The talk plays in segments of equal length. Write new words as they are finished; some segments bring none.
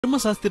தர்ம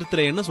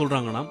சாஸ்திரத்துல என்ன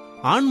சொல்றாங்கன்னா,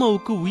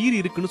 ஆன்மாவுக்கு உயிர்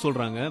இருக்குன்னு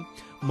சொல்றாங்க.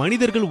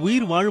 மனிதர்கள்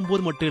உயிர்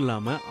வாழும்போது மட்டும்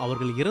இல்லாம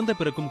அவர்கள் இறந்த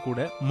பிறகும் கூட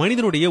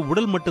மனிதனுடைய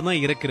உடல் மட்டும்தான்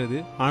இறக்கிறது,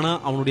 ஆனா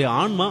அவனுடைய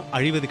ஆன்மா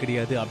அழிவது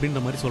கிடையாது அப்படின்ற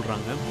மாதிரி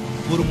சொல்றாங்க.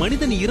 ஒரு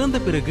மனிதன் இறந்த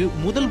பிறகு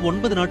முதல்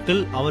 9 நாட்கள்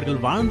அவர்கள்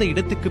வாழ்ந்த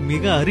இடத்துக்கு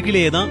மிக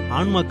அருகிலேயே தான்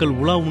ஆன்மாக்கள்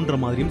உலாவுன்ற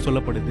மாதிரியும்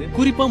சொல்லப்படுது.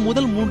 குறிப்பா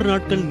முதல் 3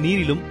 நாட்கள்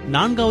நீரிலும்,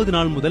 4வது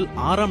நாள் முதல்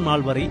 6ஆம்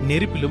நாள் வரை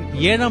நெருப்பிலும்,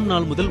 7ஆம்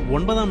நாள் முதல்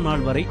 9ஆம்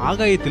நாள் வரை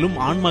ஆகாயத்திலும்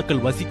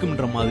ஆன்மாக்கள்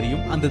வசிக்கும்ன்ற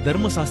மாதிரியும் அந்த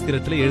தர்ம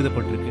சாஸ்திரத்துல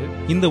எழுதப்பட்டிருக்கு.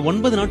 இந்த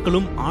 9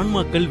 நாட்களும்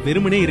ஆன்மாக்கள்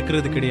வெறுமனே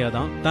இருக்கிறது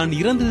கிடையாதான். தான்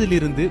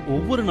இறந்ததிலிருந்து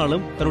ஒவ்வொரு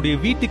நாளும் தன்னுடைய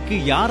வீட்டுக்கு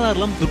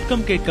யாரெல்லாம்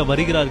துக்கம் கேட்க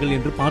வருகிறார்கள்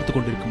என்று பார்த்து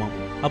கொண்டிருக்குமாம்.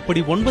 அப்படி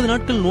 9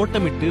 நாட்கள்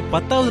நோட்டமிட்டு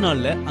 10வது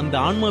நாள்ல அந்த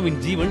ஆன்மாவின்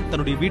ஜீவன்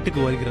தன்னுடைய வீட்டுக்கு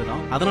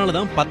வருகிறதாம்.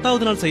 அதனாலதான்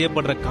 10வது நாள்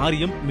செய்யப்படுற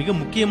காரியம் மிக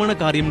முக்கியமான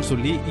காரியம்னு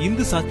சொல்லி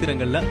இந்து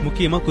சாஸ்திரங்கள்ல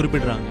முக்கியமா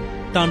குறிப்பிடுறாங்க.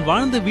 தான்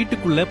வாழ்ந்த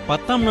வீட்டுக்குள்ள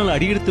 10ஆம் நாள்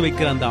அடியெடுத்து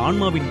வைக்கிற அந்த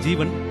ஆன்மாவின்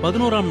ஜீவன்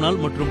 11ஆம் நாள்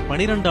மற்றும்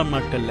 12ஆம்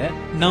நாட்கள்ல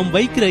நாம்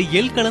வைக்கிற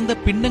எல் கலந்த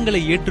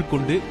பிண்டங்களை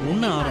ஏற்றுக்கொண்டு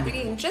உண்ண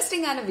ஆரம்பிக்கும்.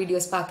 இன்ட்ரெஸ்டிங்கான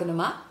வீடியோஸ்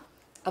பார்க்கணுமா?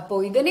 அப்போ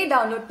இதனே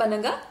டவுன்லோட்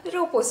பண்ணுங்க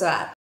ரோபோசோ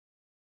ஆப்.